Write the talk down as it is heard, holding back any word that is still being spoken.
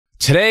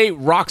Today,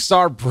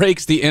 Rockstar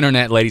breaks the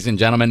internet, ladies and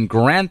gentlemen.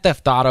 Grand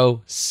Theft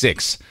Auto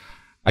 6.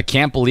 I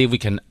can't believe we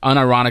can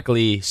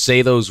unironically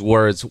say those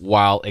words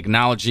while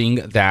acknowledging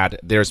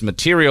that there's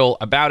material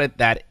about it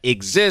that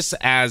exists,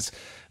 as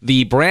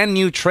the brand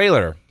new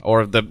trailer,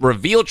 or the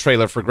reveal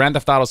trailer for Grand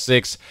Theft Auto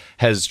 6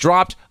 has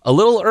dropped a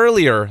little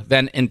earlier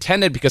than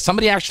intended because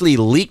somebody actually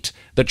leaked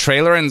the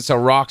trailer, and so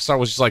Rockstar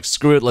was just like,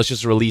 screw it, let's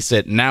just release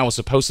it now. It's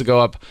supposed to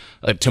go up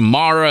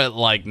tomorrow at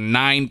like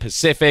 9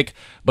 Pacific,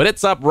 but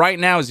it's up right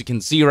now, as you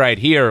can see right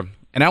here,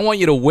 and I want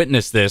you to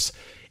witness this.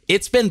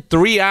 It's been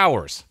 3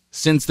 hours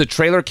since the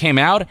trailer came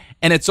out,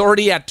 and it's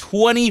already at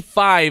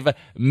 25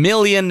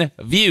 million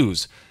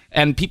views.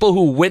 And people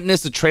who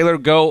witnessed the trailer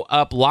go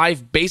up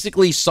live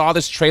basically saw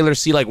this trailer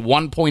see like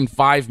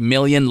 1.5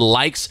 million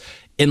likes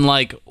in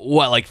like,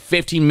 what, like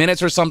 15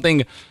 minutes or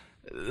something.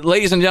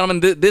 Ladies and gentlemen,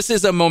 this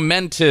is a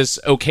momentous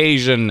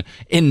occasion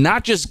in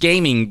not just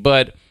gaming,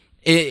 but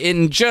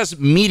in just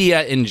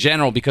media in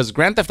general, because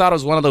Grand Theft Auto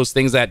is one of those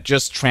things that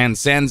just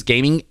transcends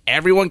gaming.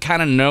 Everyone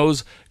kind of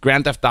knows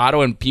Grand Theft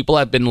Auto, and people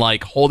have been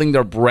like holding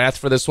their breath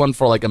for this one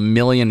for like a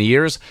million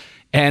years,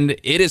 and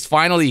it is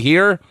finally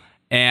here.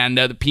 And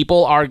the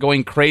people are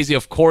going crazy.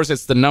 Of course,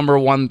 it's the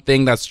 #1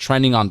 thing that's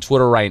trending on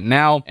Twitter right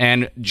now.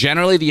 And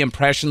generally, the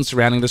impressions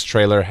surrounding this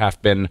trailer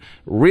have been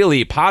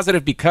really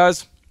positive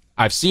because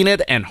I've seen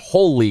it, and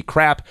holy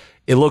crap,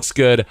 it looks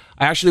good.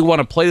 I actually want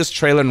to play this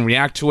trailer and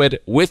react to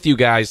it with you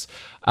guys.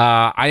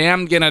 I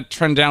am going to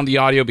turn down the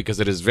audio because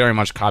it is very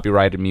much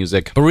copyrighted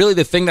music. But really,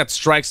 the thing that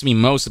strikes me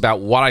most about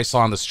what I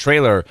saw in this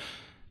trailer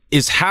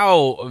is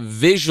how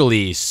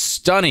visually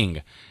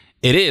stunning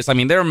it is. I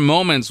mean, there are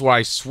moments where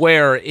I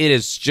swear it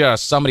is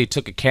just somebody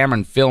took a camera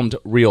and filmed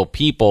real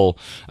people.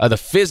 The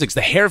physics, the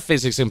hair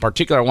physics in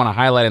particular, I want to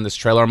highlight in this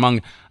trailer,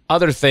 among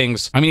other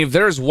things. I mean, if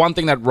there's one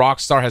thing that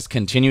Rockstar has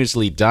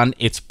continuously done,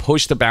 it's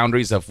push the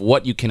boundaries of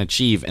what you can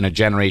achieve in a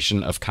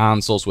generation of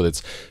consoles with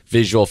its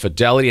visual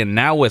fidelity. And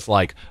now with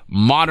like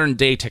modern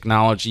day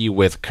technology,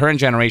 with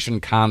current generation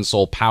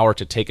console power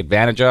to take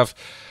advantage of,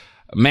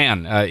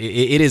 man,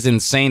 it is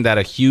insane that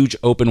a huge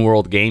open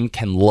world game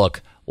can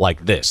look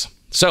like this.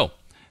 So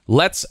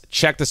let's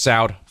check this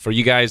out. For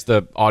you guys,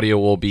 the audio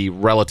will be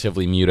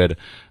relatively muted,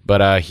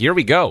 but here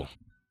we go.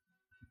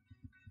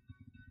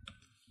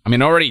 I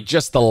mean, already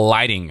just the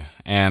lighting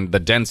and the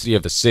density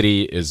of the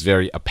city is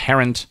very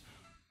apparent.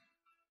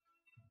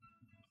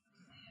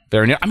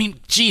 I mean,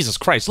 Jesus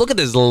Christ, look at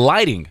this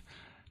lighting.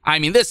 I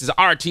mean, this is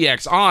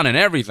RTX on and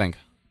everything.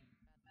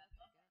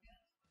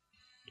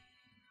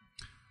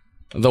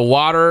 The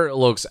water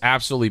looks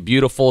absolutely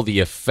beautiful. The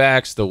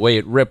effects, the way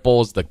it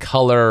ripples, the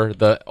color,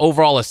 the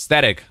overall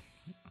aesthetic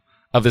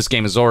of this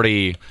game is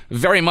already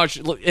very much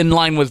in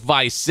line with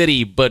Vice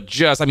City, but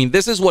just, I mean,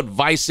 this is what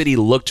Vice City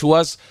looked to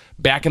us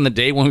back in the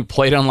day when we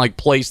played on like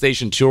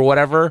PlayStation 2 or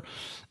whatever.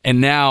 And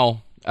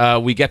now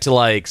we get to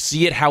like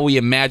see it how we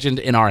imagined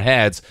in our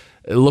heads,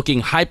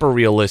 looking hyper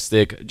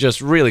realistic, just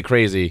really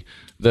crazy.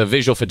 The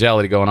visual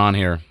fidelity going on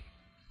here.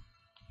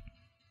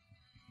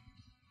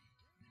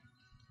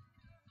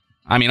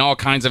 I mean, all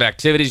kinds of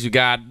activities. You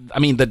got, I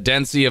mean, the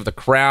density of the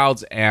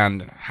crowds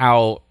and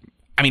how,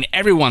 I mean,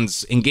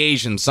 everyone's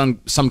engaged in some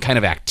kind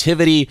of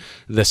activity.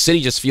 The city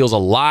just feels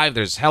alive.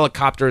 There's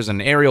helicopters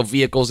and aerial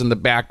vehicles in the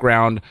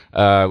background.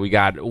 We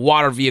got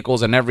water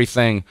vehicles and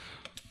everything.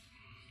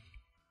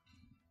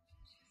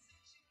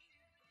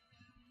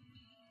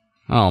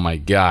 Oh my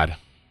God.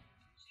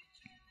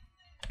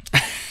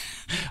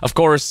 Of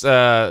course,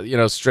 you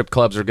know, strip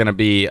clubs are going to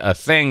be a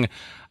thing.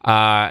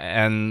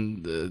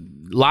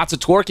 And lots of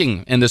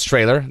twerking in this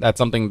trailer. That's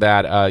something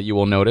that you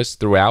will notice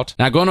throughout.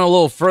 Now, going a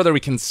little further,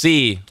 we can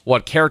see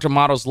what character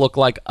models look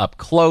like up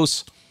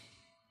close.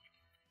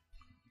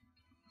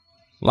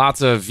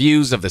 Lots of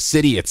views of the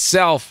city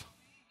itself.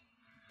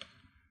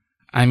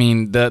 I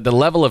mean, the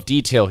level of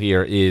detail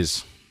here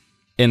is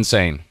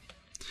insane.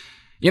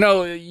 You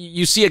know,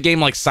 you see a game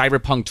like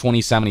Cyberpunk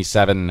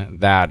 2077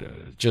 that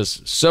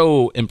just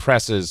so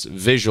impresses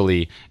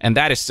visually, and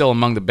that is still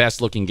among the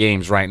best looking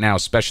games right now,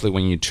 especially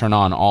when you turn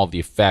on all the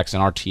effects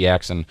and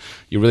RTX and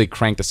you really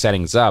crank the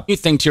settings up. You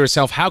think to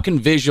yourself, how can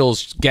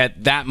visuals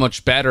get that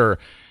much better?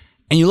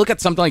 And you look at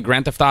something like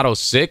Grand Theft Auto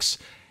 6,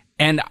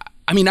 and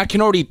I mean, I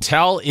can already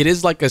tell it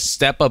is like a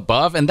step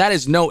above, and that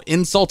is no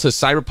insult to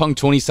Cyberpunk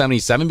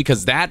 2077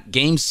 because that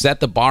game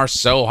set the bar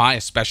so high,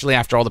 especially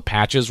after all the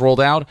patches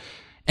rolled out.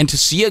 And to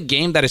see a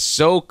game that is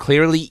so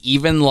clearly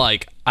even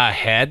like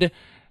ahead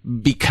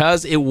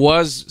because it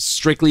was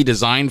strictly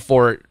designed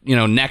for, you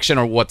know, next gen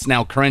or what's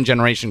now current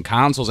generation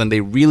consoles, and they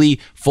really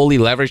fully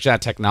leveraged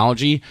that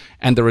technology,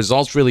 and the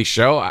results really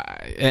show.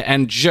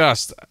 And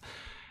just,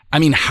 I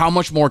mean, how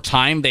much more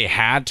time they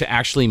had to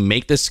actually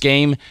make this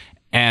game,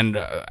 and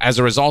as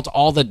a result,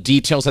 all the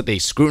details that they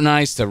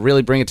scrutinized to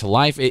really bring it to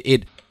life,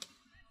 the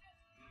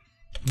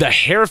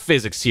hair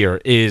physics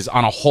here is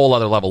on a whole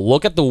other level.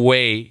 Look at the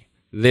way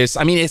this,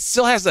 I mean, it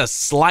still has a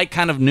slight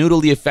kind of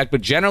noodly effect, but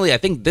generally, I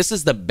think this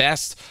is the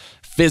best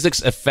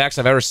physics effects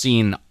I've ever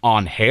seen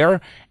on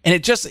hair. And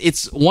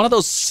it's one of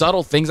those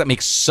subtle things that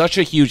makes such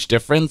a huge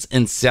difference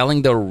in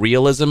selling the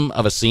realism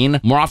of a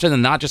scene. More often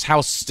than not, just how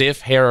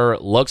stiff hair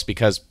looks,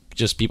 because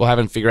just people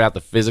haven't figured out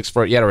the physics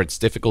for it yet, or it's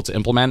difficult to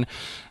implement.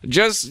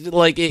 Just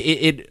like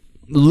it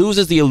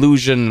loses the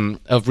illusion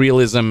of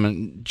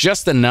realism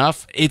just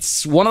enough.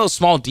 It's one of those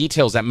small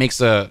details that makes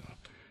a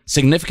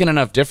significant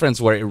enough difference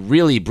where it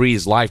really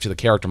breathes life to the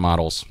character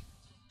models.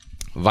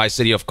 Vice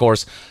City, of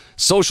course.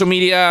 Social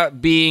media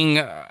being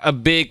a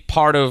big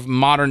part of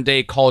modern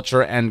day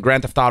culture, and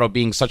Grand Theft Auto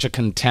being such a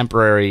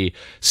contemporary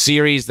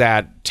series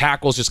that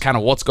tackles just kind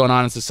of what's going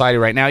on in society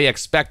right now. You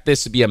expect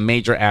this to be a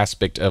major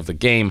aspect of the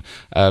game.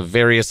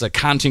 Various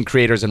content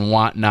creators and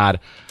whatnot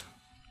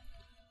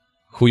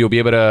who you'll be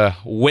able to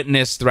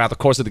witness throughout the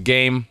course of the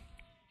game.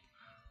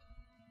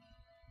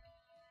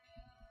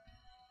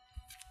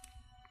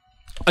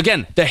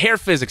 Again, the hair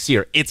physics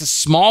here, it's a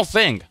small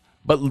thing,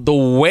 but the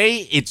way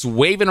it's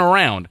waving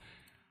around,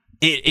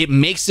 it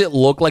makes it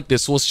look like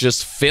this was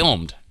just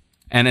filmed,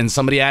 and then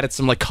somebody added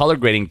some like color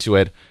grading to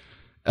it.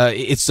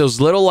 It's those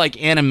little like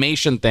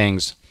animation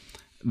things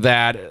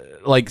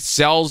that like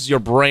sells your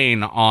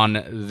brain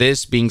on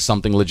this being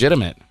something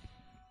legitimate.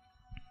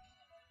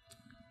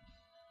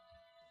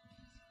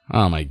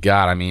 Oh my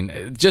god! I mean,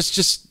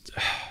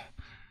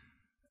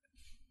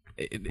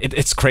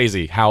 it's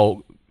crazy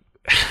how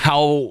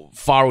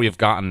far we've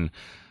gotten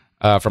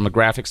from a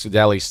graphics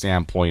fidelity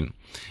standpoint.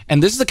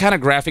 And this is the kind of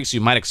graphics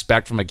you might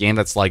expect from a game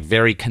that's like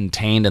very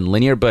contained and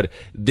linear, but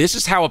this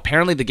is how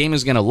apparently the game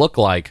is going to look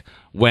like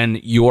when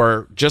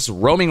you're just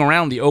roaming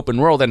around the open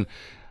world. And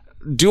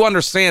do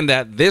understand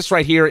that this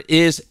right here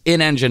is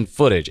in-engine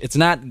footage. It's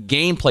not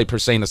gameplay per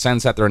se, in the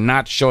sense that they're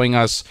not showing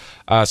us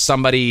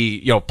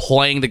somebody,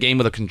 playing the game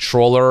with a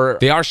controller.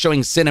 They are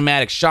showing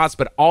cinematic shots,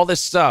 but all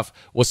this stuff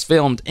was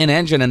filmed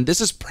in-engine, and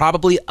this is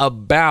probably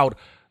about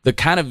the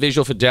kind of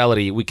visual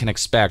fidelity we can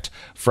expect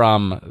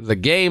from the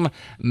game.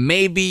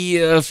 Maybe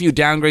a few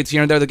downgrades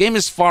here and there. The game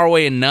is far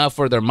away enough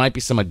where there might be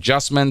some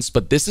adjustments,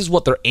 but this is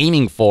what they're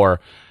aiming for.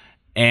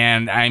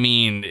 And I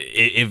mean,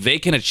 if they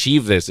can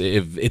achieve this,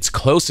 if it's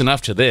close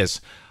enough to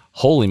this,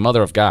 holy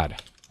mother of God.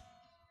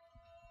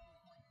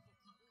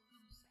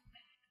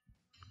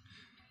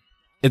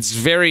 It's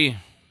very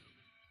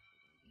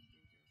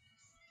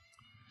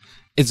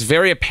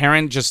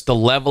apparent just the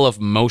level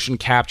of motion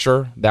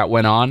capture that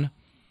went on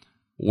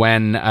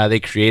when they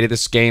created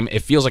this game.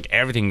 It feels like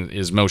everything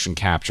is motion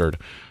captured.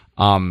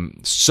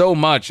 So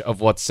much of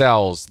what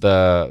sells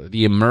the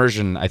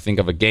immersion, I think,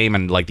 of a game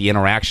and like the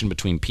interaction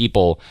between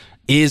people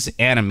is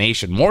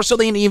animation. More so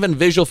than even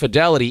visual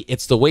fidelity,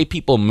 it's the way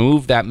people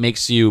move that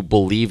makes you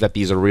believe that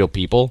these are real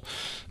people.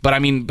 But I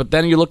mean, but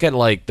then you look at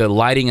like the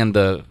lighting and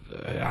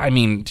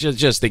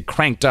just they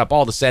cranked up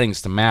all the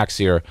settings to max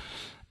here,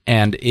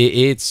 and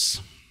it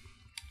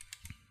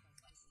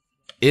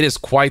is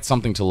quite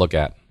something to look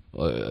at.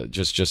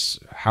 Just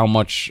how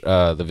much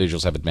the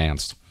visuals have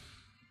advanced.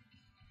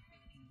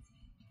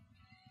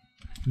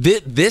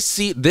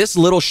 This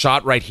little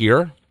shot right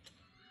here,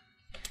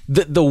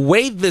 the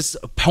way this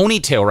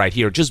ponytail right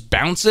here just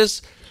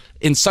bounces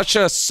in such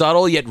a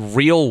subtle yet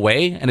real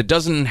way, and it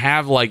doesn't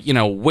have like,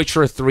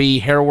 Witcher 3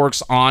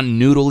 Hairworks on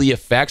noodly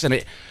effects,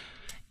 and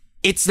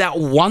it's that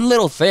one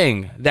little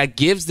thing that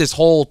gives this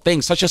whole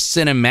thing such a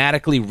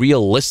cinematically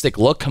realistic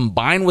look,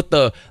 combined with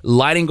the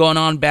lighting going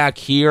on back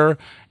here,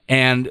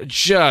 and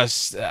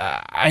just,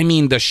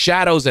 the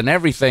shadows and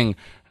everything.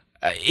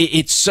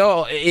 It's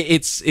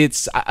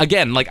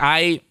again, like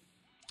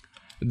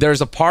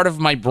there's a part of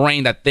my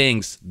brain that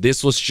thinks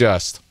this was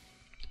just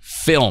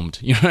filmed.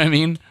 You know what I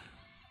mean?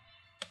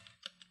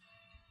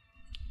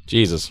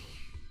 Jesus.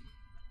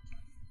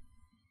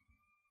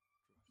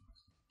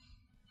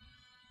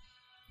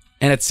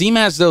 And it seems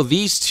as though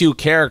these two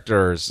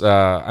characters,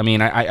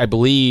 I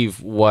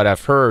believe what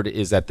I've heard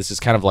is that this is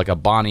kind of like a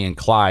Bonnie and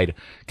Clyde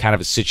kind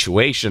of a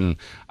situation.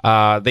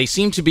 They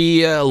seem to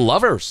be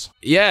lovers.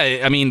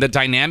 Yeah, I mean, the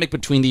dynamic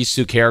between these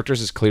two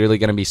characters is clearly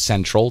going to be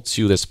central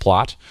to this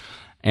plot.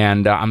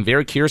 And I'm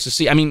very curious to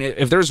see. I mean,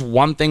 if there's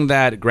one thing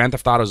that Grand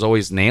Theft Auto has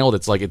always nailed,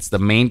 it's the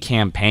main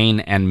campaign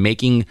and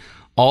making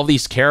all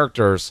these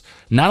characters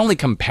not only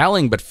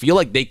compelling, but feel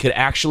like they could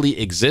actually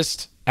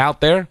exist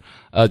out there.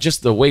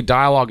 Just the way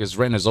dialogue is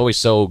written is always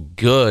so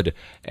good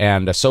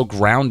and so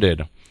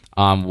grounded,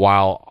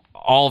 while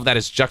all of that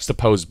is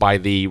juxtaposed by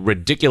the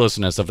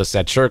ridiculousness of the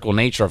satirical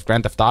nature of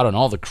Grand Theft Auto and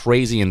all the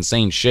crazy,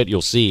 insane shit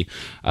you'll see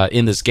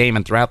in this game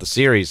and throughout the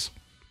series.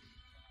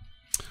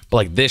 But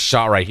like this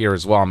shot right here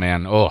as well,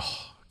 man. Oh,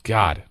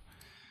 God.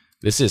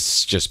 This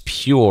is just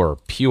pure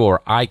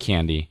eye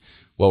candy,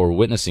 what we're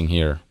witnessing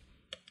here.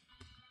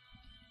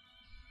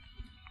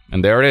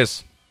 And there it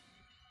is.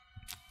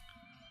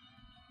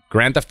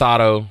 Grand Theft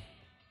Auto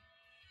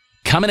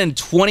coming in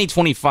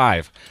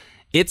 2025.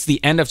 It's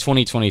the end of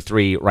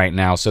 2023 right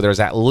now, so there's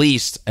at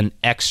least an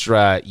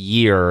extra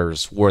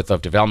year's worth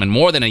of development,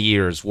 more than a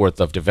year's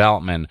worth of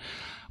development,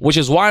 which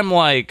is why I'm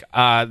like,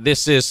 I'm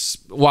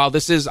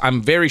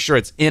very sure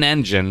it's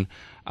in-engine.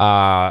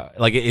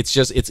 Like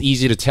it's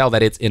easy to tell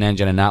that it's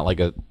in-engine and not like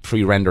a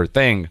pre-rendered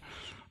thing.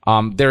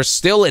 There's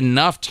still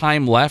enough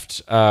time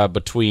left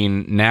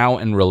between now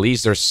and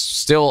release. There's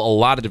still a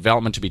lot of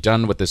development to be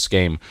done with this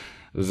game,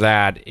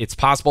 that it's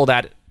possible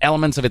that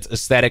elements of its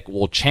aesthetic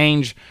will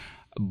change.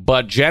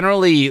 But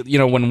generally,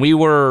 when we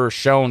were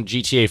shown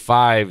GTA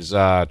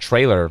 5's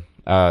trailer,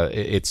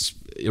 its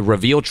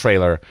reveal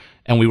trailer,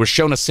 and we were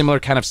shown a similar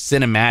kind of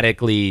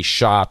cinematically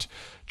shot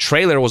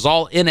trailer, was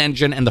all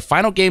in-engine, and the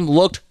final game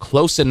looked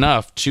close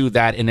enough to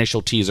that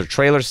initial teaser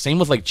trailer. Same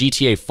with like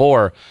GTA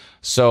 4.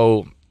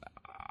 So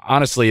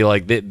honestly,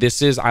 like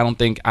this is, I don't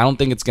think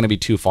it's going to be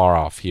too far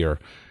off here.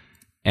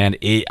 And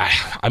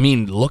I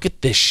mean, look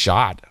at this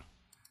shot.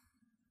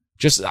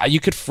 Just, you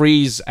could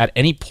freeze at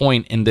any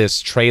point in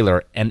this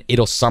trailer and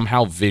it'll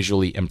somehow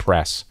visually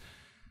impress.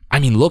 I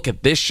mean, look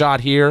at this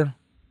shot here.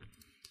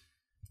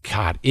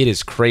 God, it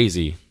is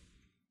crazy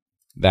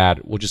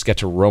that we'll just get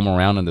to roam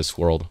around in this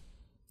world.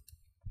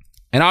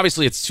 And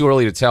obviously, it's too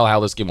early to tell how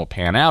this game will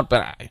pan out,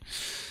 but,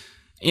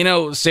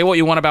 say what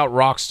you want about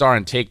Rockstar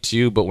and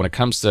Take-Two, but when it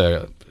comes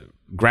to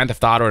Grand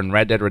Theft Auto and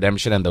Red Dead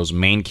Redemption and those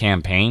main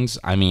campaigns,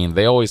 I mean,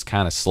 they always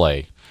kind of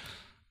slay.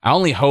 I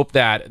only hope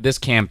that this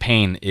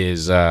campaign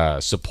is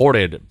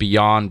supported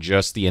beyond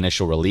just the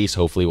initial release.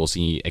 Hopefully we'll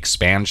see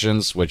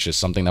expansions, which is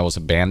something that was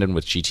abandoned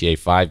with GTA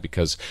 5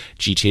 because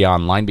GTA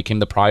Online became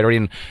the priority.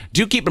 And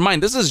do keep in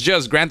mind, this is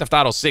just Grand Theft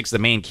Auto 6, the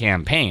main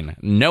campaign.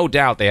 No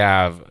doubt they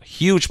have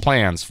huge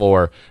plans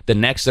for the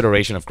next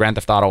iteration of Grand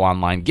Theft Auto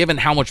Online. Given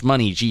how much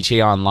money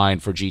GTA Online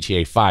for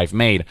GTA 5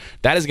 made,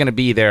 that is going to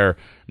be their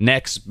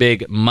next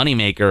big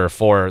moneymaker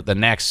for the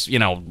next,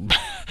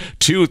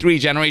 2-3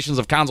 generations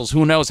of consoles.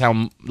 Who knows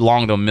how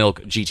long they'll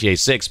milk GTA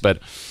 6, but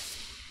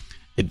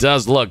it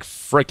does look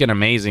freaking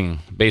amazing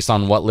based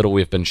on what little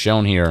we've been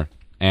shown here.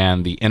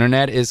 And the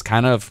internet is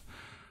kind of,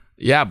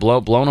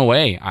 blown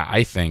away,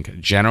 I think.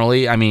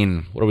 Generally, I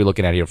mean, what are we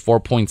looking at here?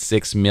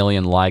 4.6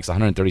 million likes,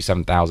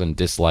 137,000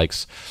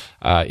 dislikes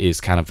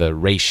is kind of the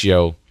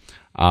ratio.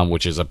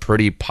 Which is a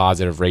pretty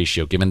positive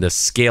ratio given the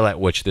scale at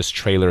which this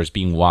trailer is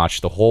being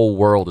watched. The whole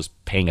world is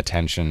paying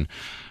attention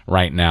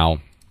right now.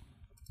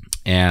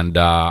 And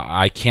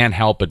I can't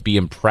help but be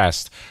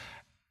impressed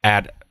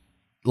at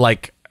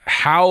like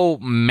how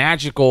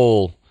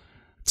magical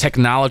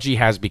technology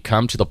has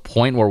become, to the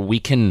point where we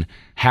can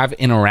have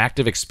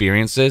interactive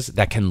experiences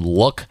that can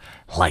look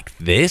like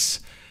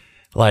this.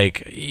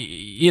 Like,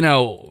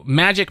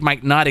 magic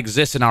might not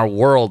exist in our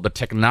world, but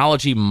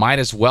technology might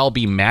as well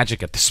be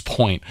magic at this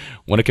point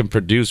when it can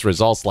produce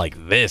results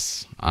like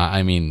this.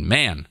 I mean,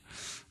 man,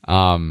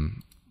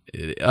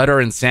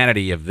 utter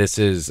insanity if this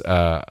is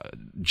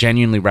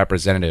genuinely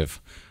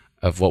representative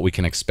of what we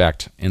can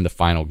expect in the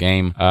final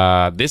game.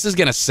 This is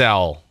going to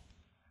sell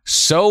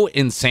so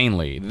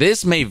insanely.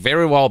 This may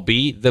very well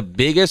be the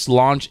biggest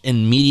launch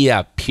in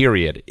media,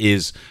 period,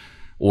 is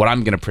what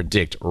I'm going to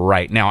predict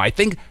right now. I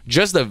think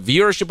just the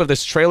viewership of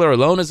this trailer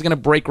alone is going to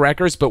break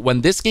records, but when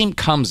this game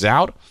comes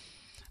out,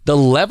 the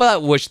level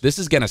at which this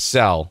is going to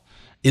sell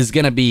is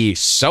going to be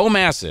so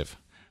massive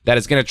that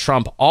it's going to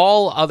trump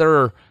all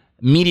other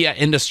media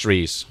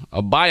industries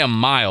by a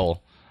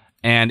mile,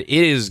 and it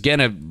is going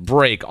to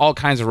break all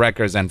kinds of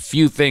records, and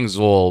few things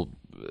will,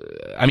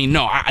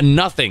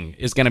 nothing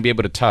is going to be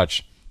able to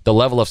touch the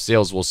level of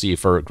sales we'll see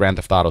for Grand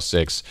Theft Auto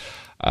 6.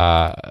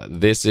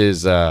 This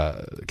is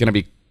going to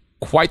be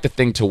quite the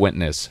thing to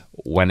witness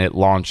when it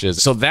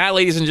launches. So that,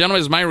 ladies and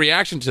gentlemen, is my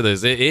reaction to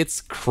this. It's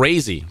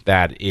crazy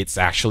that it's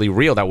actually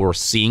real, that we're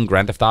seeing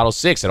Grand Theft Auto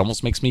 6. It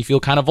almost makes me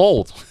feel kind of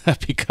old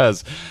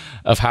because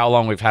of how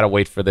long we've had to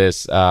wait for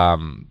this.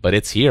 But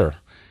it's here.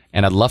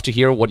 And I'd love to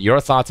hear what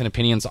your thoughts and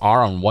opinions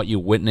are on what you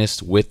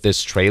witnessed with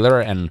this trailer,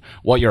 and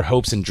what your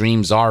hopes and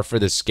dreams are for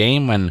this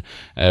game, and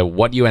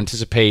what you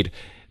anticipate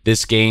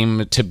this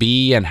game to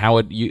be, and how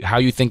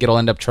you think it'll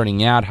end up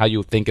turning out, how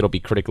you think it'll be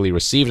critically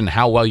received, and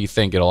how well you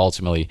think it'll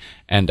ultimately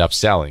end up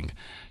selling.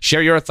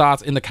 Share your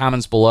thoughts in the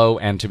comments below,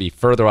 and to be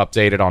further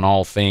updated on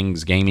all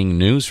things gaming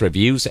news,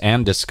 reviews,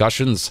 and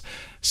discussions,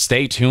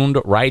 stay tuned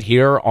right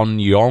here on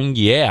Young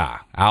Yeah.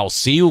 I'll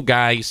see you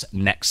guys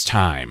next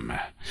time.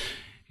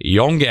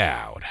 Young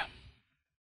out.